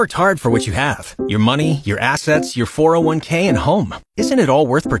Worked hard for what you have. Your money, your assets, your 401k, and home. Isn't it all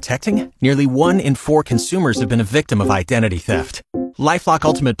worth protecting? Nearly 1 in 4 consumers have been a victim of identity theft. LifeLock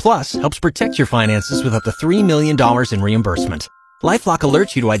Ultimate Plus helps protect your finances with up to $3 million in reimbursement. LifeLock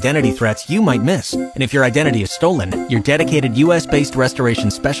alerts you to identity threats you might miss. And if your identity is stolen, your dedicated U.S.-based restoration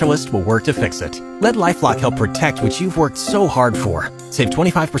specialist will work to fix it. Let LifeLock help protect what you've worked so hard for. Save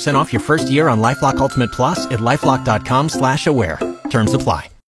 25% off your first year on LifeLock Ultimate Plus at LifeLock.com/aware. Terms apply.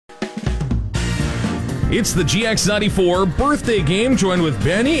 It's the GX94 birthday game, joined with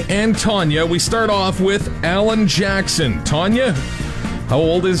Benny and Tanya. We start off with Alan Jackson. Tanya, how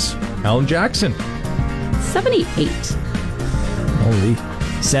old is Alan Jackson? 78. Holy.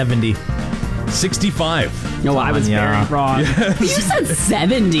 70. 65. No, I was very wrong. Yes. You said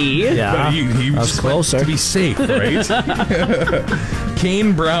 70. Yeah, he was just closer. To be safe, right?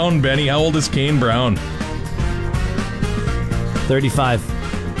 Kane Brown, Benny. How old is Kane Brown? 35.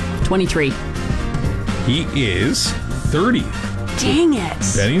 23. He is 30. Dang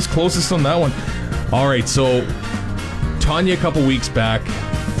it. Benny's closest on that one. All right, so Tanya a couple weeks back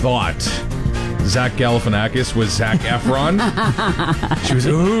thought Zach Galifianakis was Zac Efron. She was,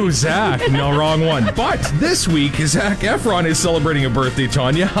 ooh, Zach. No, wrong one. But this week, Zac Efron is celebrating a birthday,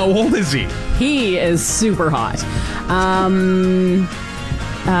 Tanya. How old is he? He is super hot. How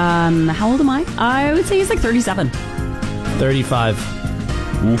old am I? I would say he's like 37. 35.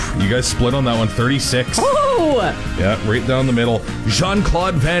 Oof, you guys split on that one. 36. Oh! Yeah, right down the middle.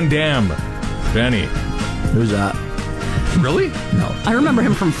 Jean-Claude Van Damme. Benny. Who's that? Really? No. I remember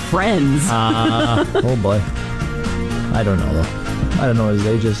him from Friends. Oh boy. I don't know though. I don't know what his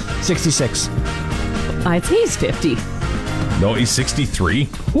age is. 66. I'd say he's 50. No, he's 63.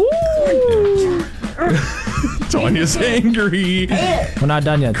 Ooh! Tanya's angry. We're not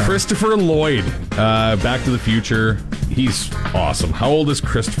done yet though. Christopher Lloyd. Back to the Future. He's awesome. How old is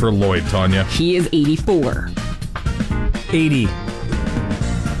Christopher Lloyd, Tanya? He is 84. 80.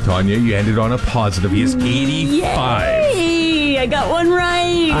 Tanya, you ended on a positive. He is 85. Yay! I got one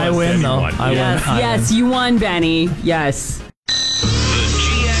right. I win though. Won. I Yes, win. yes, you won, Benny. Yes. The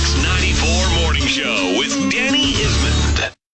GX94 Morning Show with Dan